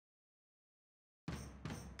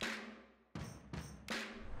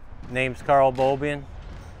Name's Beaubien,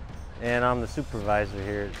 and I'm the supervisor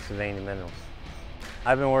here at Sylvania Minerals.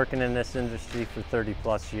 I've been working in this industry for 30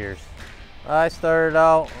 plus years. I started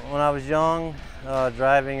out when I was young,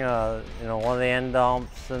 driving one of the end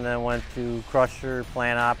dumps, and then went to crusher,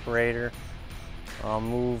 plant operator.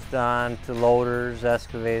 Moved on to loaders,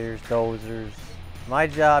 excavators, dozers. My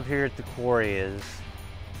job here at the quarry is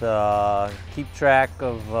to keep track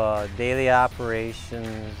of daily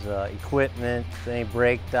operations, equipment, any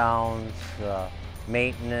breakdowns,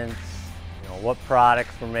 maintenance, what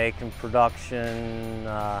products we're making, production,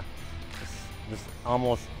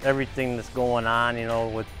 almost everything that's going on,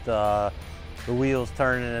 with the wheels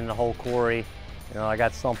turning in the whole quarry. I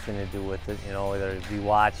got something to do with it, whether it be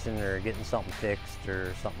watching or getting something fixed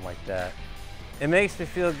or something like that. It makes me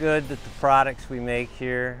feel good that the products we make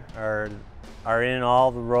here are in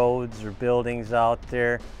all the roads or buildings out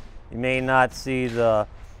there. You may not see the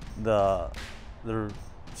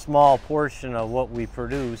small portion of what we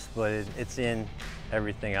produce, but it's in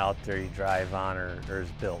everything out there you drive on or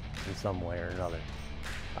is built in some way or another.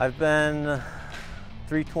 I've been a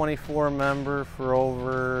 324 member for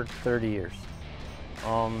over 30 years.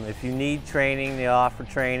 If you need training, they offer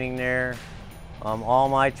training there. All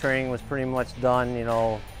my training was pretty much done,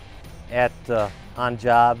 on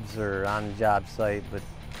jobs or on the job site, but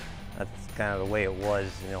that's kind of the way it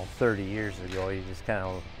was, 30 years ago. You just kind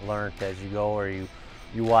of learned as you go, or you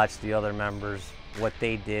watch the other members, what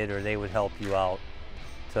they did, or they would help you out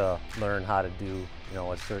to learn how to do,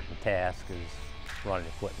 a certain task as running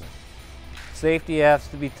equipment. Safety has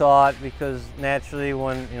to be taught because naturally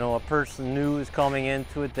when a person new is coming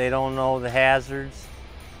into it, they don't know the hazards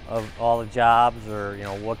of all the jobs or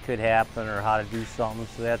what could happen or how to do something,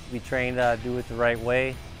 so they have to be trained how to do it the right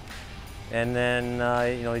way. And then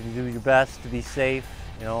you do your best to be safe.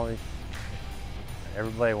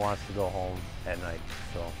 Everybody wants to go home at night,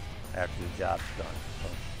 so after the job's done. So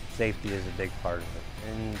safety is a big part of it,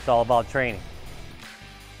 and it's all about training.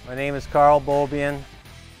 My name is Beaubien.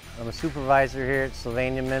 I'm a supervisor here at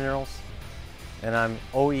Sylvania Minerals, and I'm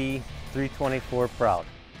OE324 proud.